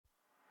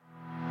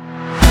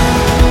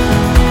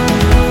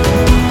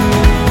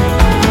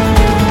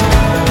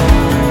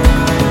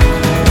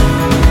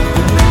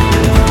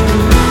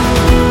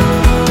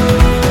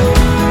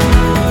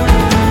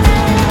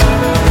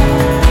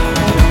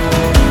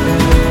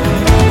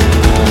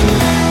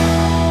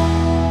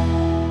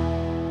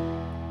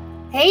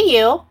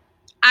You.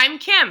 I'm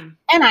Kim.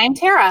 And I'm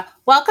Tara.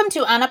 Welcome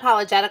to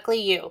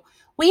Unapologetically You.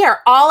 We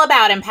are all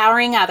about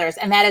empowering others,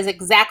 and that is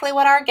exactly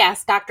what our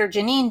guest, Dr.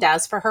 Janine,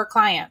 does for her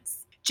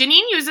clients.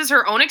 Janine uses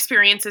her own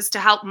experiences to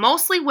help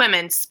mostly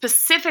women,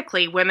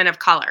 specifically women of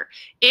color.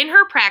 In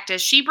her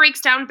practice, she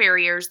breaks down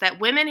barriers that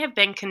women have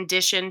been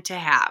conditioned to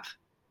have.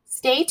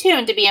 Stay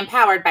tuned to be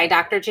empowered by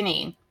Dr.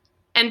 Janine.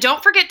 And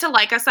don't forget to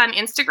like us on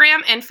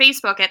Instagram and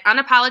Facebook at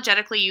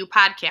Unapologetically You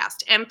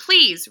Podcast. And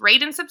please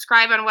rate and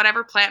subscribe on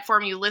whatever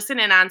platform you listen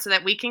in on so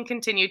that we can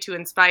continue to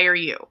inspire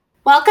you.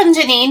 Welcome,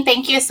 Janine.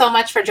 Thank you so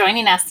much for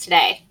joining us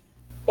today.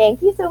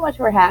 Thank you so much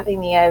for having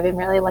me. I've been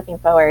really looking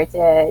forward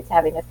to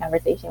having this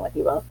conversation with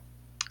you both.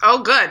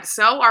 Oh, good.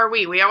 So are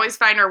we. We always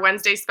find our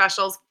Wednesday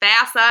specials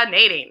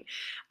fascinating.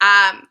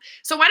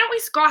 So why don't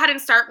we go ahead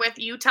and start with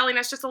you telling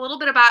us just a little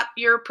bit about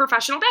your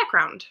professional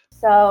background?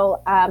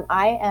 So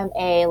I am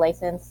a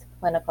licensed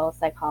clinical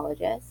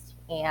psychologist,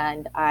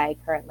 and I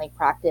currently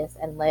practice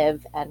and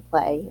live and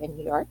play in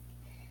New York.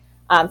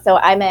 So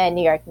I'm a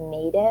New York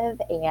native,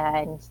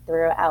 and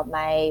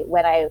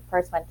when I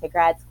first went to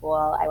grad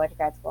school, I went to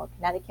grad school in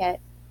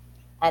Connecticut,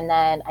 and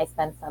then I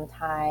spent some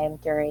time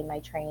during my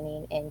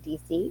training in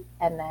DC,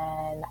 and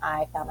then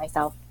I found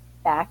myself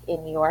back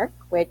in New York,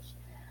 which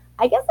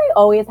I guess I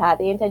always had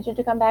the intention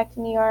to come back to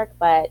New York,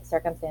 but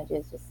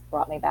circumstances just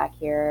brought me back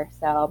here.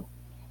 So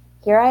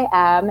here I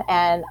am,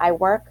 and I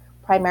work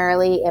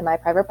primarily in my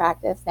private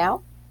practice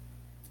now.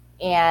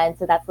 And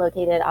so that's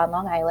located on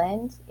Long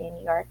Island in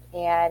New York.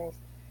 And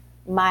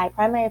my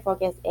primary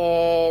focus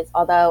is,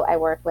 although I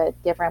work with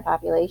different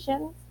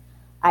populations,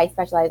 I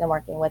specialize in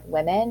working with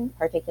women,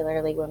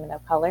 particularly women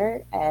of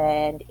color,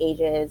 and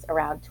ages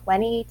around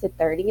 20 to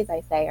 30s,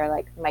 I say, are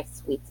like my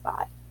sweet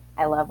spot.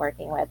 I love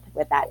working with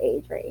that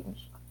age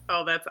range.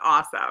 Oh, that's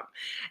awesome.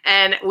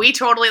 And we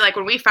totally, like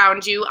when we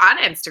found you on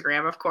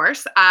Instagram, of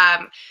course,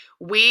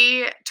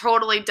 we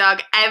totally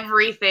dug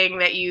everything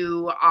that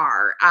you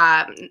are.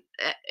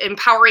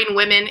 Empowering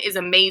women is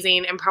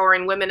amazing.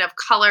 Empowering women of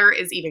color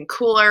is even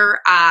cooler.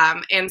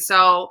 And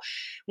so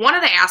one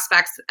of the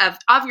aspects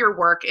of your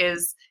work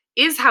is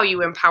how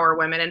you empower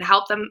women and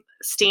help them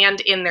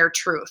stand in their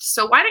truth.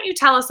 So why don't you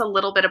tell us a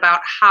little bit about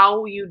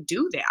how you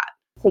do that?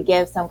 To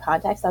give some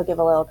context, I'll give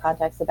a little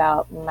context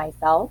about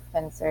myself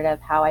and sort of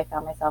how I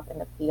found myself in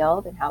the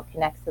field and how it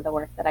connects to the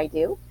work that I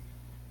do.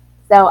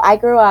 So I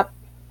grew up,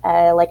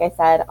 like I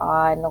said,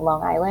 on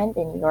Long Island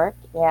in New York,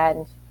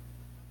 and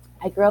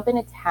I grew up in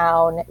a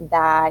town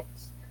that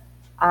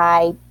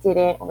I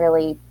didn't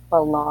really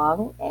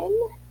belong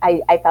in.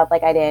 I felt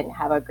like I didn't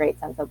have a great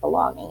sense of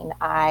belonging.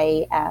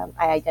 I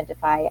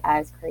identify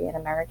as Korean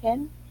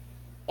American,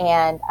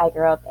 and I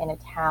grew up in a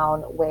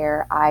town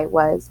where I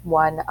was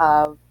one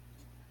of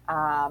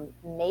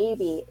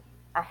maybe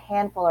a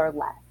handful or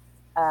less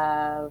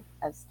of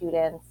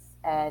students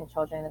and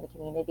children in the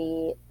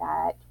community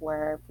that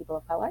were people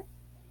of color.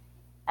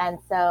 And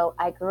so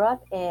I grew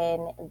up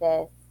in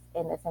this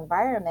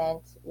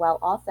environment. While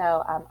also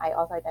I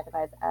also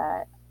identify as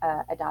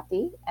a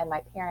adoptee, and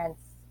my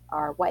parents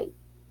are white.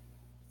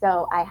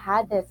 So I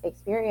had this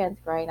experience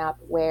growing up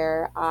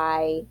where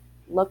I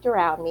looked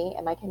around me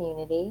in my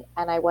community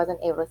and I wasn't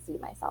able to see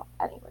myself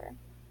anywhere,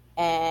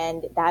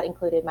 and that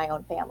included my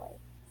own family.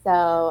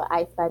 So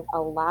I spent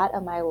a lot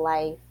of my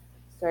life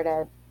sort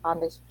of on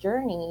this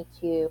journey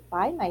to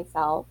find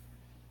myself.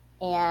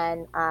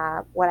 And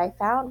what I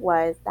found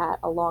was that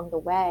along the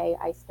way,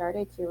 I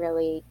started to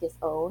really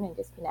disown and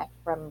disconnect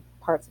from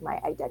parts of my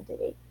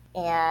identity.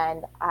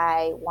 And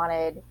I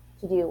wanted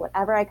to do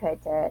whatever I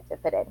could to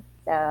fit in.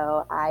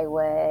 So I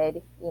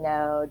would,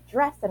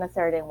 dress in a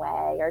certain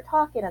way or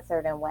talk in a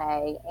certain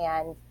way.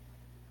 And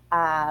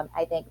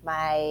I think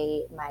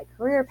my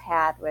career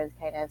path was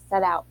kind of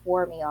set out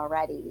for me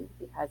already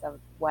because of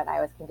what I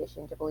was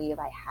conditioned to believe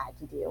I had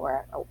to do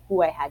or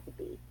who I had to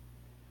be.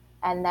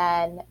 And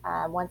then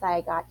once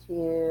I got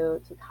to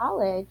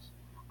college,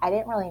 I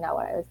didn't really know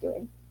what I was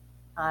doing.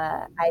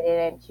 I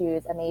didn't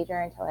choose a major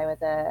until I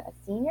was a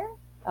senior,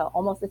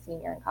 almost a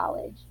senior in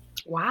college.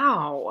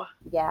 Wow.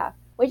 Yeah,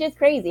 which is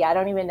crazy. I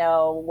don't even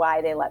know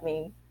why they let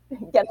me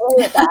get away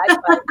with that.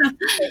 But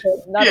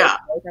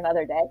it's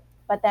another day.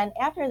 But then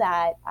after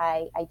that,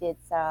 I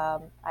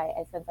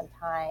spent some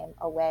time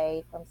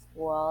away from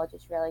school,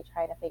 just really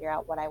trying to figure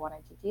out what I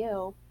wanted to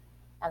do.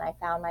 And I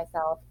found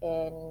myself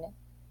in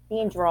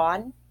being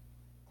drawn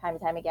time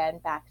and time again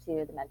back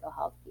to the mental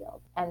health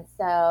field. And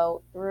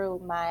so through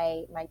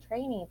my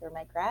training, through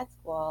my grad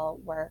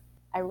school work,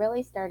 I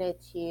really started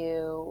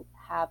to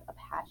have a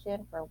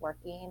passion for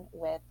working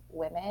with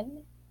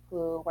women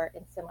who were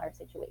in similar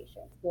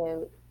situations.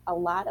 So a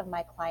lot of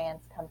my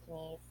clients come to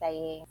me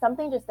saying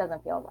something just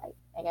doesn't feel right.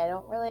 Like I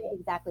don't really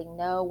exactly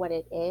know what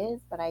it is,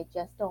 but I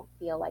just don't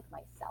feel like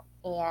myself.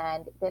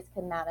 And this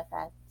can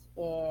manifest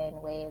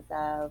in ways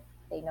of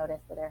they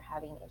notice that they're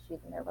having issues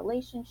in their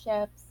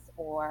relationships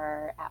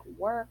or at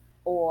work,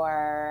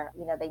 or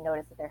they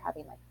notice that they're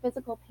having like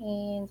physical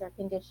pains or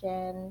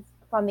conditions.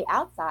 From the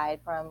outside,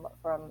 from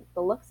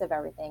the looks of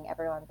everything,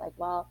 everyone's like,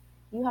 well,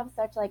 you have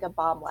such like a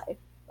bomb life.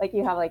 like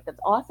you have like this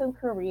awesome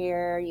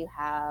career, you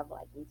have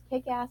like these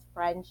kick-ass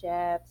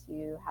friendships,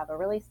 you have a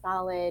really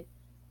solid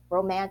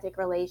romantic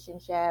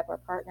relationship or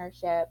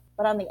partnership,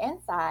 but on the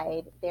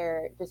inside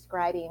they're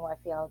describing what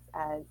feels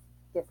as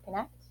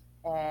disconnect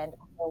and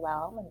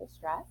overwhelm and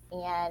distress.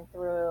 And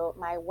through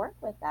my work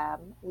with them,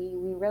 we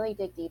really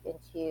dig deep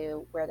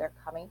into where they're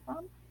coming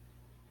from.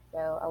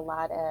 So a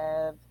lot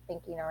of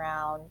thinking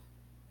around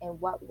in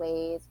what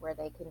ways were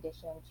they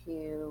conditioned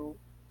to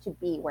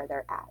be where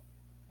they're at.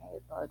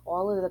 Right? So, like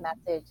all of the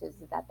messages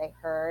that they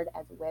heard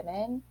as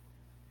women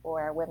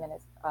or women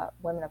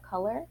of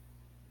color,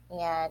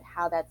 and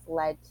how that's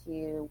led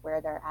to where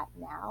they're at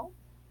now.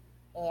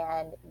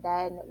 And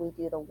then we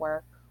do the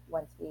work.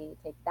 Once we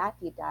take that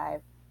deep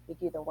dive, we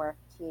do the work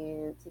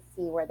to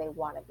see where they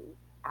want to be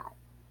at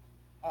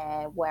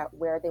and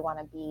where they want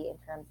to be in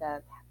terms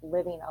of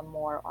living a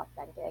more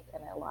authentic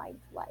and aligned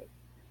life.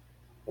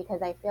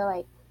 Because I feel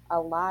like a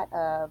lot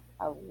of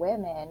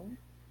women,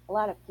 a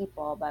lot of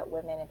people, but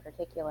women in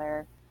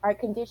particular, are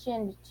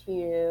conditioned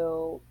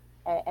to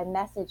a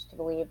message to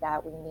believe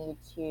that we need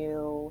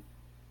to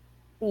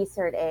be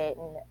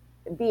certain,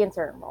 be in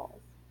certain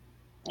roles.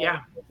 Right? Yeah.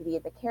 We need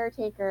to be the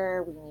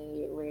caretaker. We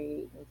need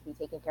to be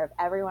taking care of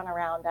everyone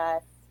around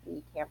us.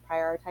 We can't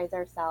prioritize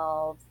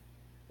ourselves.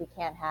 We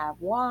can't have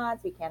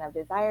wants. We can't have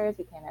desires.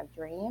 We can't have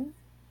dreams.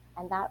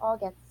 And that all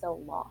gets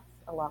so lost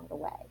along the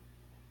way.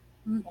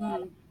 Mm-hmm.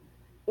 And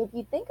if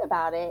you think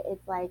about it,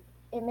 it's like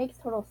it makes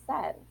total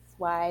sense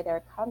why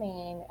they're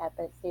coming at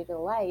the stage of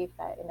life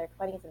in their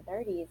 20s and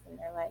 30s, and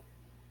they're like,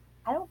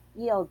 I don't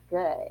feel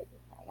good.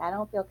 Like, I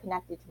don't feel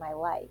connected to my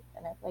life.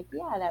 And it's like,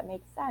 yeah, that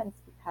makes sense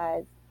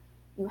because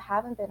you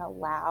haven't been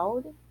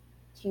allowed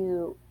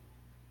to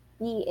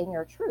be in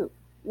your truth.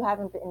 You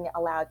haven't been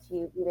allowed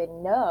to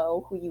even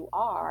know who you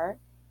are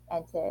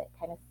and to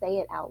kind of say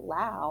it out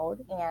loud.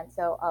 And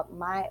so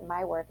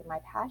my work and my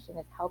passion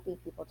is helping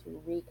people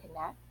to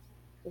reconnect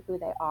to who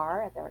they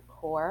are at their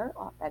core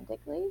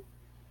authentically,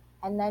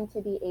 and then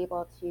to be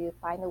able to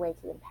find a way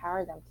to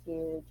empower them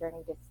to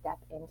journey to step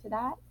into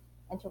that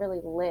and to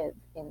really live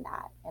in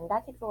that. And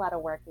that takes a lot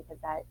of work because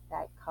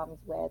that comes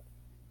with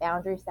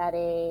boundary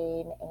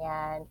setting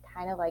and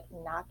kind of like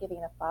not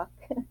giving a fuck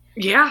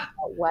Yeah.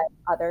 what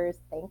others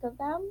think of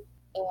them.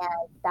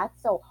 And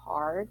that's so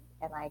hard.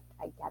 And I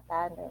get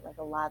that. And like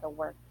a lot of the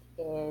work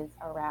is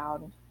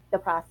around the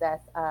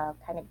process of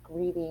kind of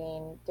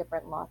grieving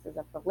different losses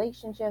of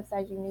relationships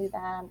as you knew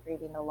them,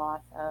 grieving the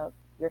loss of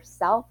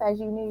yourself as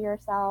you knew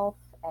yourself,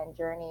 and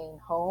journeying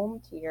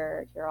home to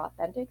your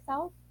authentic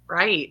self.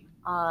 Right.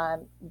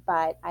 Um,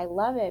 but I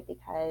love it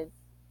because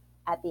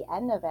at the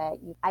end of it,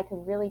 I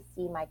can really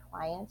see my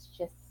clients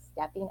just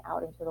stepping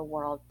out into the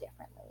world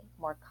differently,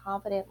 more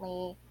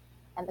confidently.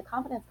 And the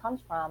confidence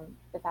comes from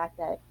the fact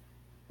that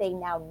they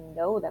now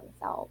know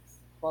themselves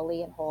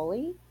fully and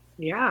wholly,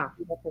 Yeah.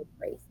 able to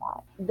embrace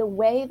that. The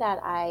way that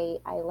I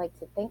like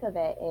to think of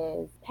it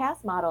is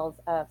past models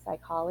of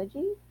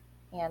psychology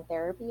and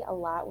therapy, a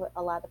lot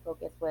of the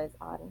focus was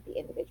on the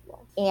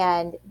individual.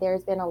 And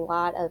there's been a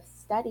lot of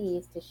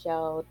studies to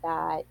show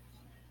that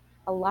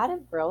a lot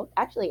of growth,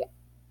 actually,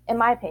 in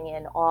my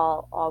opinion,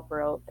 all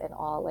growth and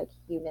all like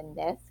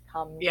humanness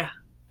comes Yeah.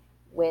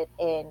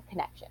 within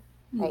connection.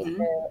 Right.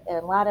 Mm-hmm. So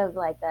a lot of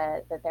like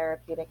the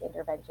therapeutic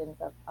interventions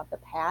of the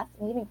past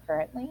and even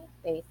currently,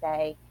 they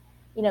say,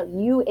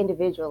 you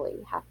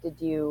individually have to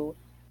do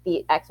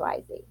the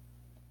XYZ.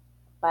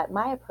 But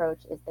my approach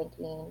is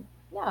thinking,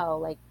 no,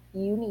 like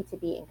you need to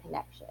be in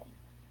connection.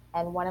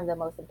 And one of the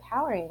most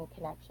empowering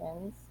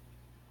connections,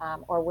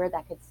 or where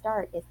that could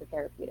start, is the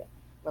therapeutic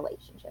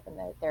relationship and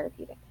the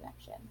therapeutic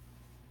connection.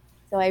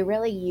 So I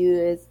really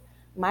use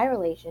my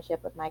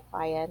relationship with my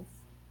clients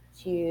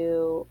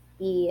to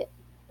be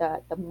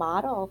the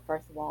model,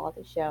 first of all,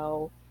 to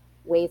show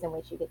ways in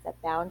which you can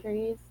set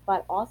boundaries,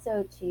 but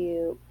also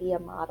to be a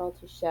model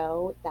to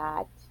show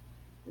that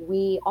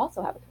we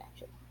also have a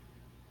connection.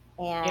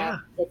 And Yeah.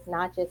 it's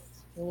not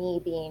just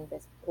me being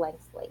this blank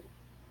slate,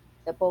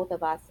 that both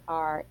of us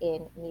are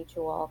in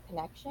mutual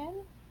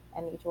connection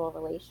and mutual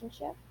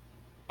relationship.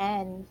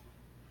 And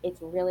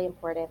it's really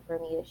important for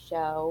me to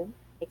show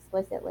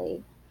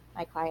explicitly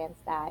my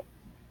clients that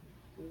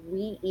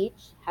we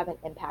each have an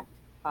impact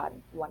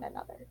on one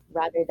another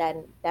rather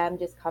than them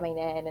just coming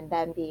in and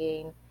them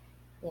being,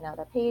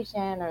 the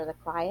patient or the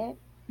client.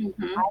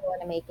 Mm-hmm. I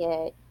want to make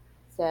it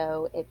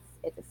so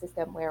it's a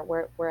system where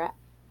we're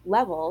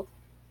leveled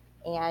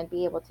and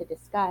be able to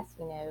discuss,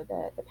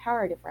 the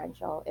power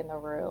differential in the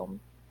room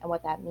and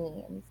what that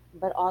means,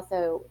 but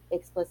also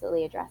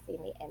explicitly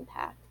addressing the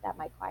impact that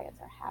my clients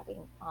are having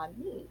on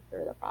me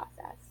through the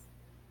process.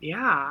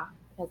 Yeah.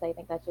 Because I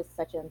think that's just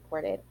such an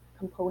important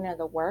component of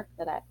the work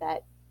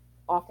that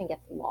often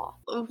gets lost.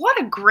 What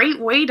a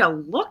great way to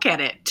look at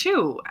it,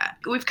 too.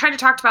 We've kind of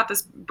talked about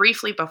this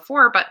briefly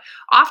before, but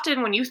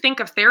often when you think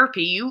of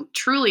therapy, you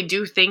truly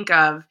do think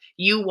of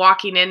you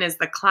walking in as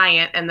the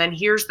client, and then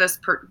here's this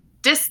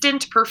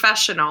distant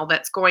professional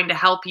that's going to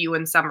help you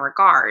in some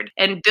regard.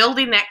 And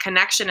building that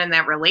connection and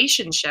that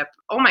relationship,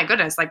 oh my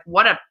goodness, like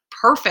what a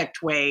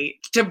perfect way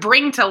to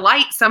bring to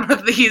light some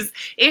of these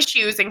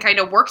issues and kind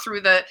of work through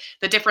the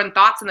different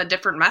thoughts and the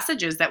different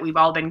messages that we've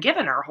all been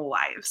given our whole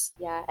lives.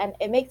 Yeah, and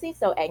it makes me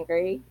so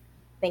angry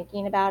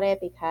thinking about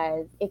it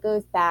because it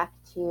goes back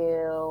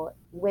to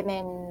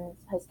women's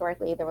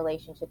historically the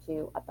relationship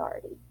to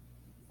authority.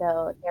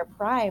 So they're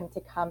primed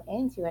to come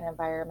into an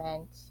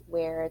environment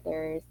where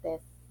there's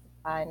this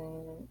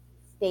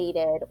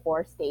unstated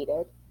or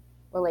stated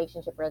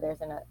relationship where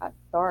there's an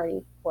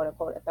authority, quote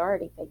unquote,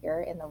 authority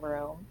figure in the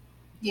room.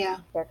 Yeah.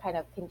 They're kind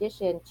of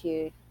conditioned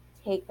to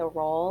take the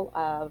role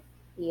of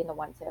being the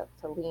one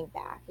to lean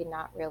back and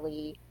not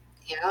really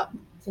Yep.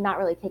 to not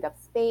really take up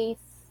space,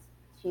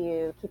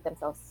 to keep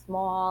themselves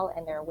small,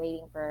 and they're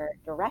waiting for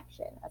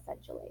direction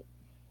essentially.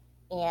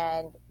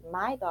 And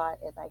my thought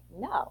is like,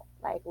 no,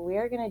 like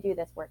we're going to do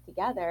this work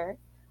together.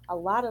 A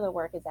lot of the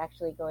work is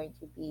actually going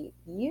to be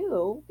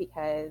you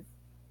because,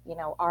 you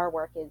know, our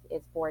work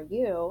is for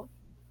you.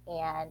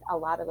 And a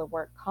lot of the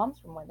work comes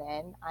from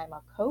within. I'm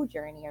a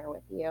co-journeyer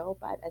with you,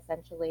 but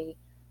essentially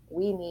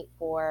we meet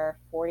for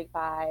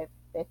 45,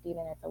 50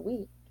 minutes a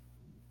week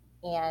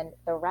and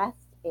the rest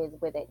is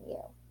within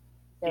you.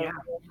 So Yeah.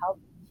 it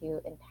helps to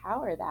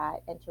empower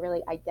that and to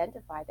really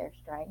identify their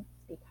strengths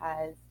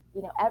because,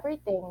 you know,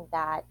 everything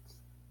that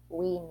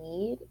we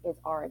need is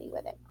already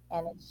within.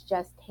 And it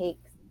just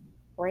takes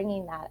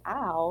bringing that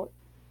out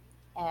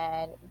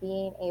and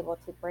being able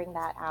to bring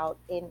that out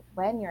in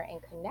when you're in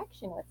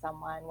connection with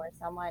someone where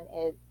someone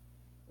is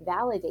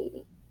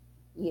validating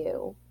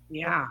you and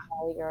Yeah.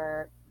 all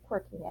your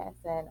quirkiness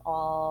and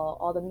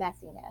all the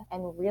messiness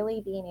and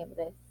really being able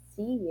to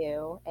see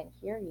you and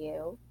hear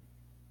you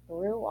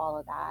through all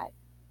of that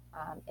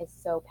is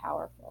so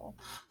powerful.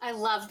 I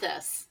love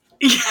this.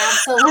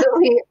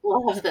 Absolutely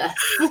love this.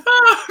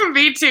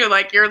 Me too.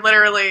 Like you're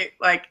literally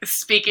like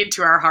speaking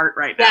to our heart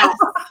right now.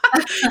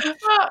 Yes.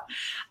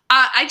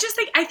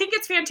 I think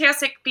it's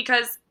fantastic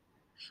because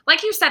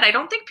like you said, I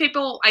don't think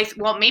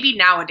well, maybe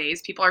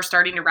nowadays people are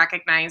starting to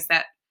recognize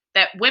that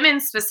women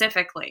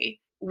specifically,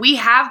 we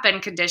have been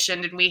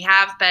conditioned and we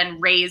have been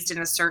raised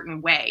in a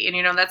certain way. And,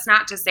 you know, that's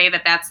not to say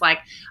that that's like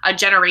a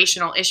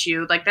generational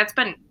issue. Like that's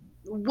been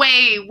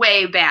way,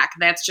 way back.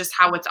 That's just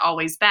how it's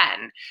always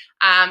been.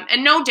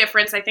 And no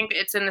difference. I think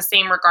it's in the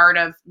same regard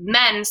of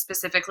men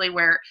specifically,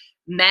 where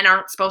men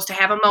aren't supposed to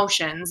have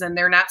emotions and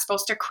they're not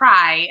supposed to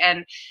cry.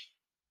 And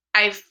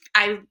I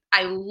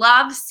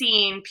love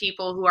seeing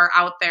people who are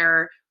out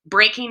there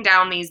breaking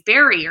down these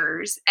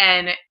barriers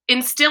and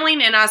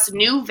instilling in us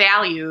new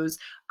values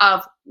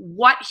of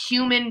what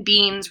human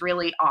beings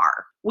really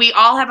are. We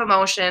all have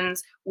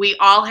emotions, we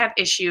all have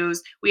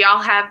issues, we all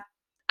have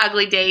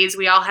ugly days,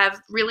 we all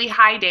have really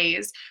high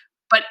days.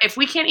 But if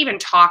we can't even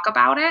talk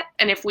about it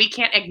and if we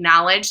can't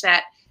acknowledge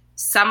that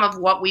some of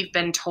what we've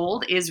been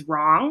told is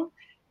wrong,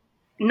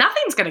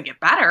 nothing's going to get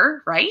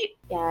better, right?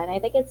 Yeah, and I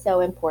think it's so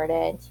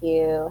important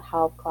to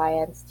help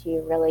clients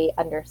to really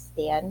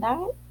understand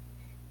that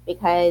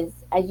because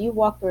as you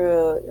walk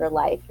through your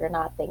life, you're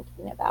not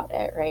thinking about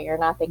it, right? You're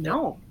not thinking,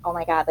 No. oh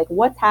my God, like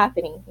what's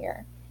happening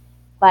here?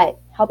 But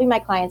helping my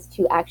clients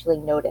to actually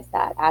notice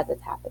that as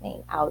it's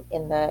happening out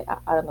in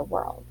the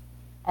world.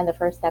 And the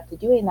first step to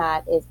doing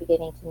that is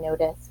beginning to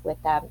notice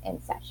with them in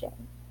session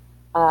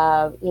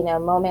of, you know,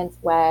 moments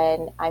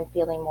when I'm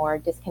feeling more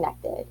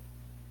disconnected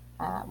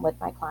with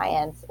my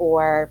clients,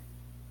 or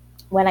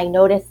when I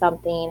notice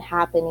something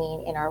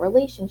happening in our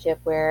relationship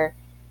where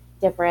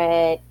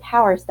different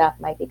power stuff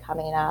might be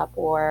coming up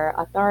or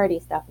authority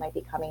stuff might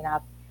be coming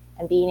up,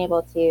 and being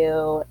able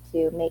to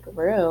make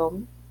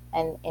room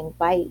and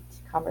invite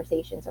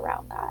conversations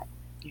around that.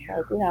 Yeah.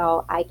 Like, you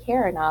know, I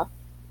care enough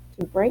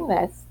to bring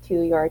this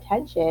to your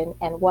attention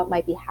and what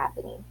might be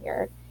happening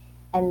here.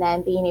 And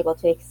then being able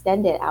to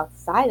extend it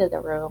outside of the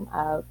room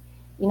of,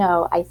 you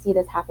know, I see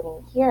this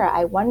happening here.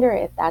 I wonder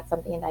if that's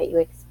something that you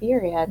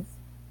experience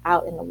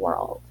out in the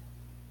world.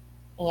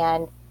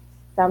 And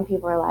some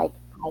people are like,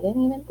 I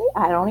don't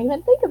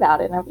even think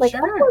about it. And I'm like,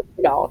 Sure. Of course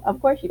you don't.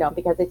 Of course you don't,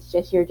 because it's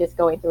just, you're just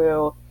going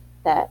through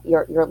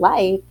your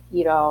life.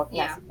 You don't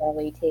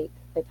necessarily take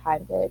the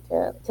time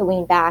to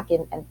lean back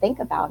and think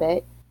about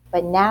it.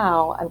 But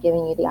now I'm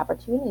giving you the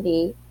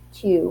opportunity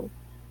to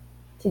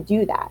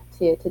do that,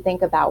 to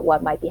think about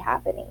what might be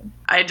happening.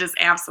 I just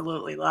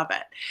absolutely love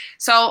it.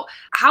 So,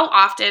 how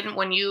often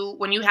when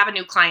you have a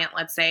new client,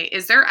 let's say,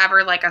 is there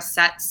ever like a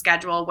set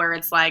schedule where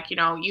it's like, you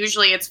know,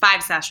 usually it's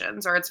 5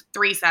 sessions or it's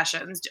 3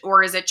 sessions,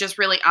 or is it just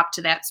really up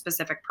to that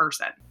specific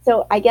person?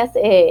 So I guess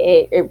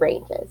it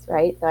ranges,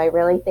 right? So I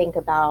really think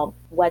about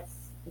what's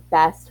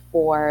best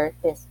for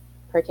this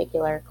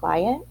particular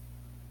client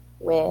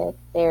with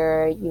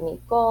their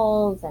unique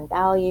goals and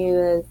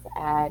values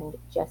and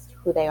just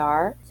who they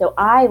are. So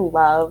I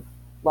love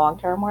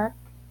long-term work.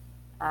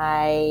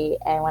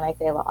 And when I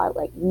say a lot,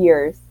 like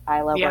years,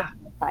 I love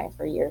working with clients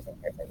for years and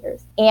years and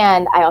years.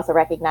 And I also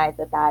recognize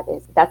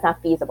that's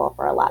not feasible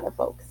for a lot of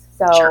folks.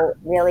 So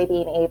really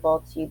being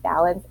able to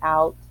balance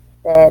out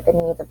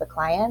the needs of the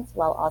clients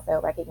while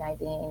also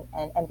recognizing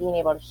and being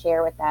able to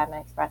share with them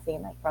and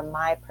expressing, like, from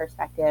my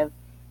perspective,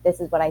 this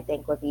is what I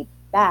think would be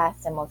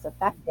best and most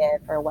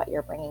effective for what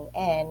you're bringing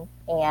in,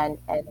 and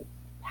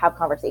have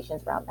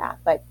conversations around that.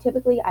 But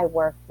typically I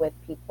work with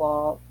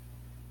people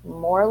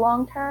more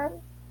long term,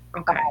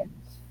 but Okay.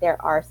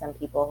 there are some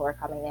people who are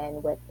coming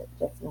in with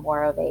just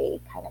more of a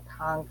kind of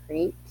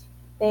concrete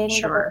thing that they're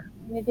Sure.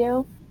 going to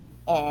do.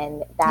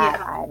 And that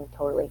Yeah. I'm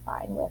totally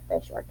fine with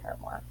the short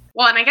term work.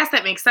 Well, and I guess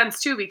that makes sense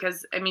too,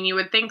 because I mean, you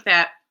would think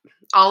that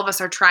all of us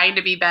are trying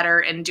to be better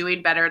and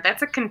doing better.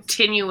 That's a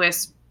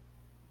continuous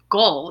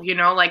goal,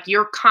 like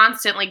you're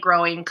constantly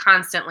growing,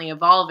 constantly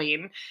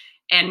evolving,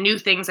 and new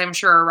things I'm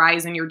sure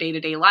arise in your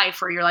day-to-day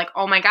life where you're like,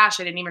 "Oh my gosh,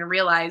 I didn't even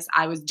realize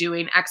I was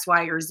doing X,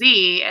 Y, or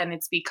Z, and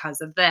it's because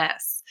of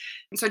this."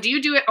 So do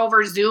you do it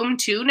over Zoom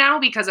too now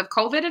because of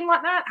COVID and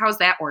whatnot? How's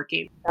that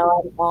working? So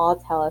I'm all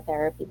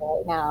teletherapy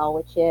right now,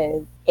 which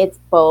is, it's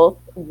both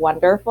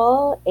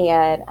wonderful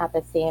and at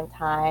the same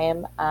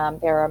time,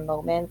 there are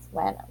moments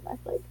when I'm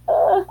just like,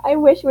 ugh, I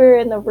wish we were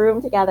in the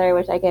room together. I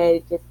wish I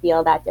could just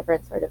feel that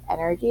different sort of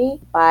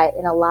energy. But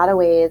in a lot of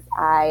ways,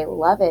 I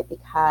love it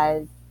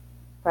because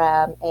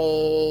from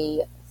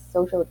a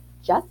social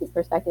justice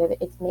perspective,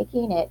 it's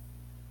making it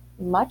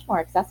much more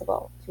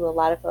accessible to a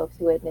lot of folks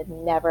who had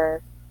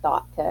never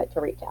thought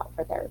to reach out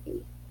for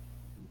therapy.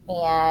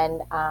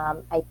 And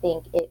I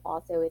think it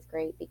also is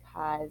great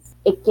because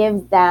it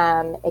gives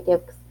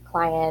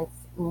clients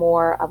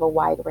more of a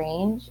wide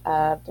range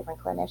of different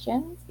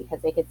clinicians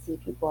because I could see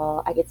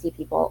people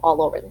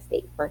all over the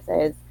state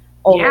versus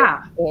only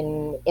Yeah,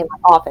 in my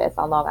office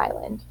on Long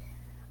Island.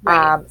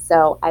 right.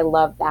 So I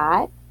love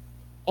that.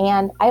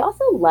 And I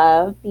also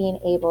love being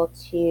able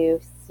to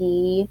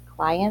see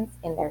clients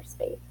in their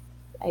space.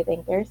 I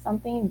think there's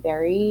something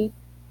very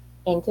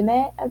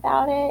intimate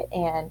about it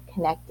and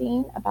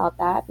connecting about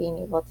that, being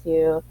able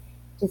to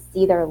just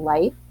see their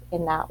life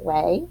in that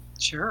way.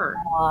 Sure.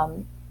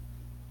 Um,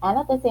 and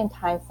at the same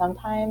time,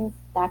 sometimes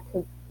that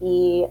could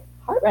be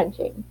heart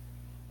wrenching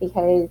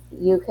because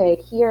you could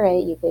hear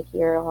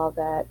all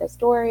the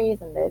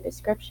stories and the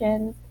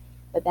descriptions,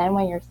 but then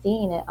when you're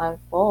seeing it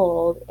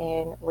unfold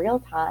in real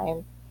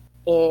time,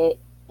 it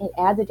it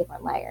adds a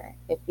different layer.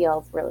 It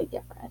feels really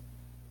different.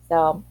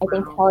 So I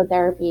think Wow.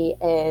 teletherapy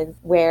is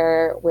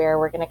where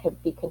we're going to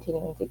be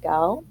continuing to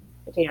go,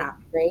 which I think Yeah.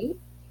 is great.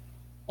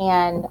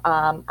 And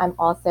I'm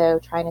also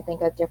trying to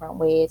think of different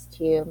ways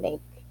to make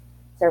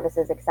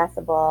services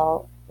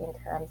accessible in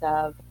terms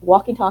of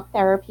walking talk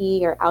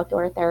therapy or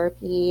outdoor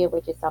therapy,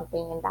 which is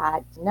something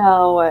that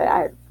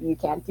no, you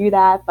can't do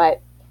that.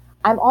 But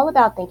I'm all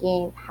about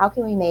thinking how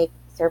can we make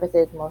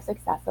services most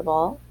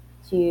accessible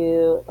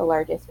to the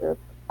largest group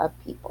of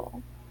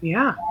people.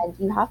 Yeah. And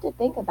you have to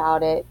think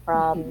about it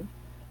from,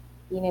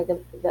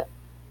 the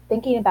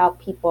thinking about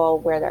people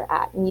where they're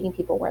at, meeting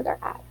people where they're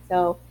at.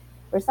 So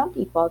for some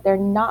people, they're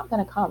not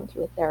going to come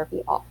to a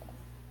therapy office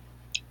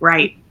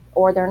Right.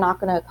 or they're not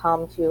going to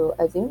come to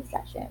a Zoom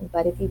session.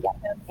 But if you get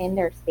them in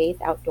their space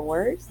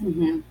outdoors,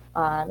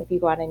 if you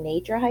go on a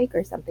nature hike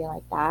or something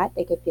like that,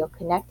 they could feel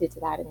connected to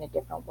that in a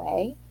different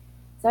way.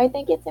 So I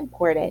think it's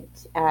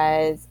important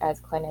as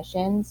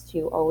clinicians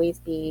to always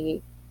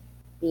be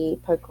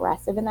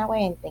progressive in that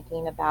way and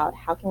thinking about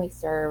how can we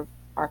serve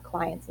our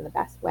clients in the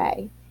best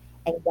way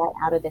and get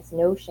out of this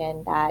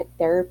notion that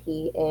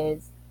therapy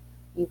is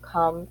you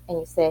come and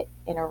you sit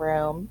in a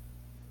room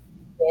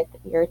with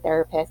your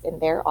therapist in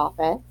their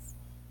office.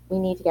 We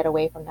need to get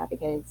away from that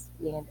because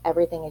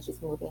everything is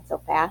just moving so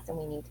fast and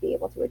we need to be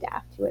able to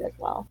adapt to it as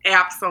well.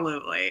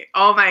 Absolutely.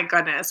 Oh my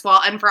goodness.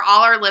 Well, and for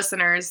all our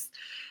listeners,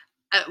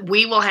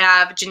 we will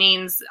have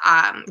Janine's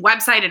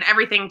website and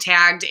everything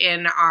tagged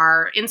in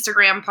our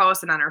Instagram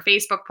post and on our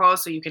Facebook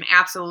post, so you can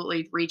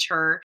absolutely reach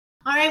her.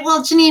 All right.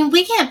 Well, Janine,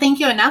 we can't thank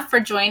you enough for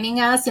joining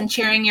us and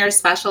sharing your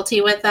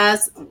specialty with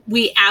us.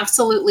 We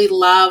absolutely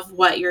love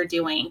what you're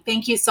doing.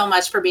 Thank you so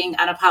much for being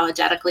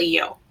unapologetically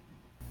you.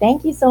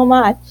 Thank you so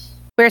much.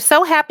 We're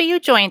so happy you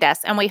joined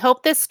us, and we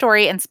hope this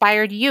story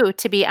inspired you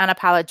to be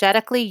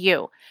unapologetically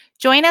you.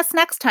 Join us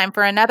next time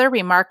for another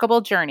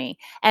remarkable journey.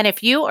 And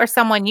if you or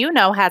someone you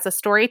know has a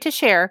story to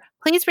share,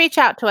 please reach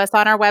out to us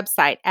on our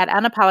website at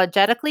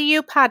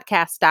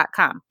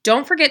unapologeticallyyoupodcast.com.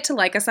 Don't forget to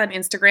like us on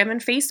Instagram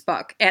and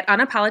Facebook at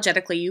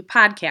Unapologetically You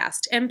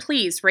Podcast. And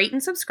please rate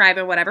and subscribe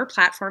on whatever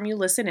platform you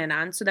listen in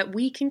on so that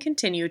we can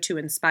continue to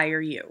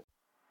inspire you.